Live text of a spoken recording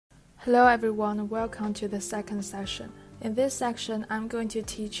Hello everyone, welcome to the second section. In this section, I'm going to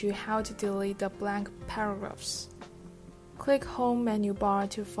teach you how to delete the blank paragraphs. Click Home menu bar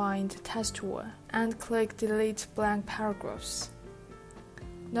to find Test Tool and click Delete Blank Paragraphs.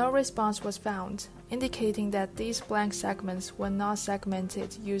 No response was found, indicating that these blank segments were not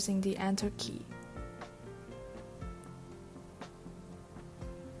segmented using the Enter key.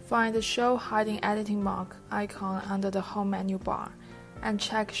 Find the Show Hiding Editing Mark icon under the Home menu bar and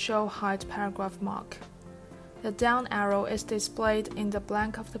check Show Hide Paragraph Mark. The down arrow is displayed in the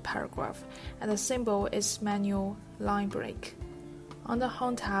blank of the paragraph, and the symbol is manual line break. On the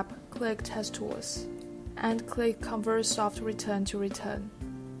Home tab, click Test Tools, and click Convert Soft Return to Return,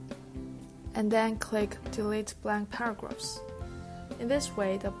 and then click Delete Blank Paragraphs. In this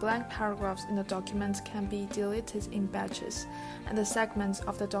way, the blank paragraphs in the document can be deleted in batches, and the segments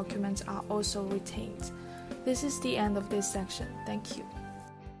of the document are also retained. This is the end of this section. Thank you.